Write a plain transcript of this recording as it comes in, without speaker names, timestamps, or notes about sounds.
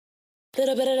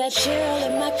Little bit of that chill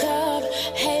in my cup.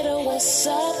 Hater, what's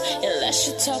up? Unless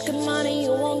you talking money, you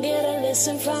won't get a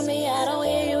listen from me. I don't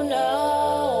hear you,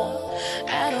 no.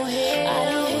 I don't hear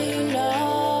you,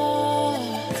 no.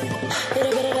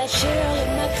 Little bit of that chill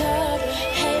in my cup.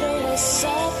 Hater, what's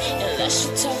up? Unless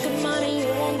you talking money, you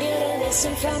won't get a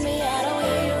listen from me. I don't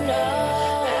hear you, no.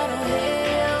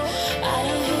 I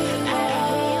don't hear you, no.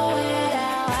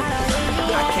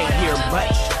 I can't hear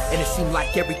much, and it seems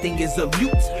like everything is a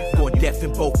mute. Going deaf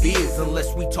in both ears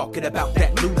unless we talking about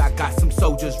that loot. I got some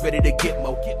soldiers ready to get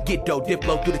mo. Get dough, dip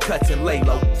low through the cuts and lay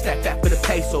low. Stack fat for the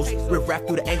pesos, rip rap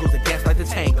through the angles and dance like the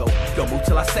tango. Don't move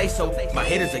till I say so. My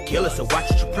hitters a killer, so watch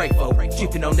what you pray for.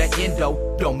 Chiefing on that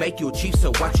endo, don't make you a chief,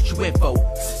 so watch what you info.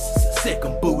 Sick,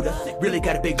 I'm Buddha. Really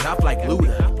got a big mouth like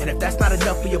Luda. And if that's not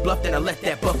enough for your bluff, then I let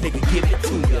that buff nigga give it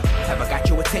to you. Have I got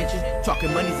your attention?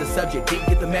 Talking money's a subject, didn't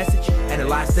get the message?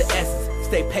 Analyze the essence.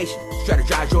 Stay patient,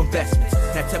 strategize your investments.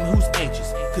 Now tell me who's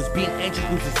anxious, cause being anxious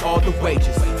loses all the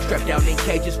wages. Strapped down in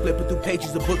cages, flipping through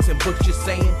pages of books and books just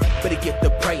saying, better get the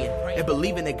praying, and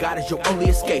believing that God is your only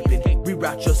escaping.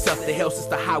 Reroute yourself to hell since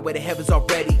the highway to heaven's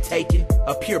already taken.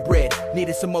 A purebred,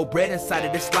 needed some more bread inside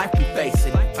of this life we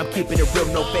facing. I'm keeping it real,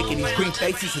 no faking, these green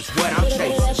faces is what I'm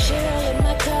chasing. That chill in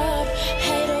my cup,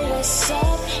 hater, what's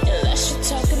up? Unless you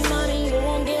talking money, you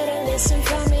won't get a listen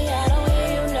from me. I don't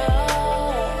hear you, no.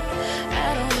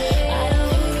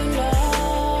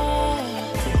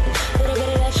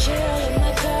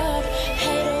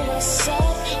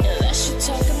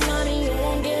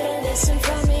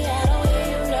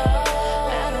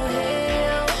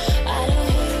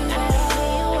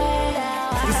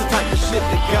 Shit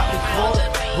that got me caught,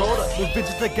 brought up with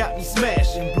bitches that got me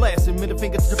smashing, blasting, middle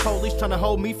finger to the police trying to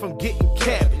hold me from getting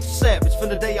cabbage. Savage from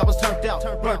the day I was turned out,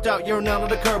 burnt out, urine out of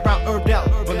the curb, out, herbed out.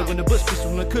 Running when the bush pistol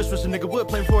from the kush was a nigga wood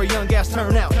playing for a young ass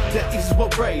turnout. That is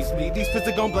what raised me. These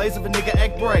pistols gon' blaze if a nigga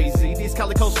act brazy. These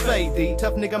calicos fade, the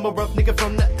tough nigga, I'm a rough nigga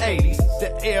from the 80s.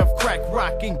 The air of crack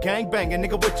rockin', gang banging,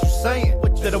 nigga, what you saying?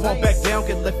 That I won't back down,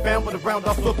 get left found with a round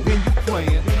off up in you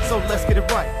playing. So let's get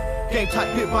it right. Game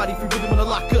tight, pit body, free really wanna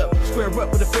lock up. Square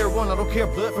up with a fair one, I don't care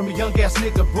blood from a young ass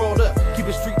nigga brought up. Keep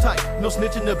it street tight, no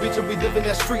snitching the bitch, and we living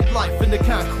that street life in the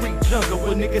concrete jungle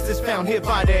where niggas is found here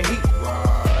by that heat.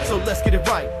 So let's get it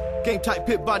right. Game tight,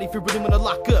 pit body, free really wanna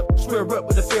lock up. Square up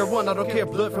with a fair one, I don't care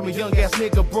blood from a young ass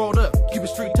nigga brought up. Keep it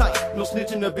street tight, no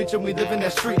snitching the bitch, and we living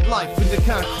that street life in the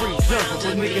concrete jungle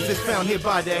where niggas is found here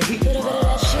by that heat. Little bit of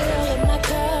that chill in my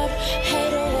cup,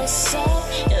 hater, what's up?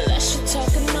 Unless you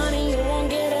talking money, you won't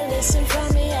get a listen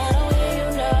from me. I don't hear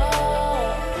you, no.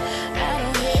 I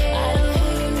don't hear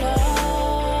you, no.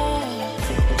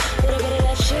 Little bit of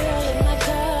that chill in my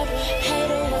cup,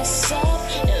 hater, what's up?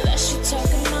 Unless you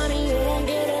talking money, you won't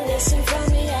get a listen from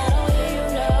me. I don't hear you,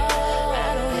 no. I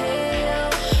don't hear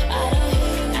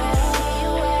you, no.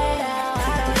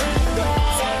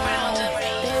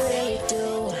 They really do,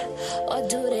 or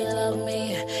do they love me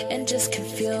and just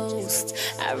confused?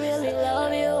 I really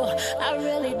love you, I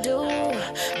really do.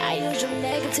 I use your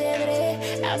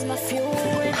negativity as my fuel,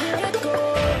 and here I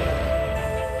go.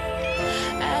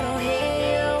 I don't hear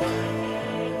you,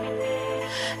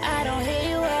 I don't hear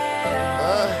you at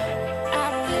all. I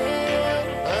don't hear you,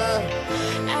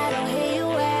 I don't hear you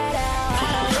at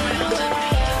all.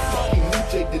 Fucking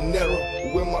DJ De Niro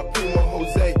with my Puma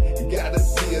Jose. Gotta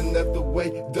see another way,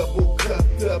 double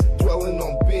cupped up, dwelling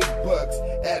on big bucks.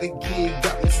 At again,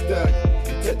 got me stuck.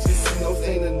 Touching signals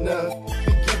ain't enough.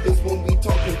 Forgive us when we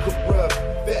talking corrupt.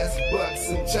 Fast bucks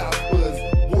and choppers,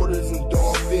 borders and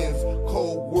dolphins.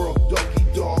 Cold world, doggy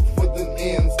dog for them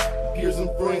ends. Peers and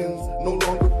friends, no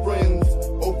longer friends.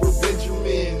 Over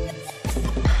Benjamins.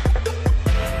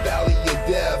 Valley of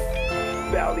death,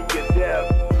 valley of death.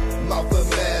 Mouth of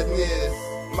madness,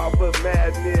 mouth of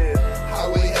madness.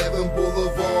 Highway Heaven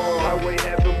Boulevard, highway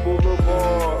Heaven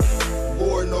Boulevard.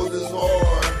 Lord knows it's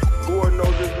hard, Lord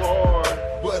knows it's hard.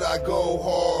 But I go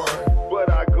hard,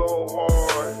 but I go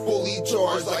hard. Fully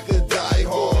charged like a die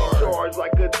hard, fully charged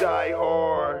like a die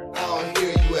hard. I don't hear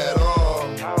you.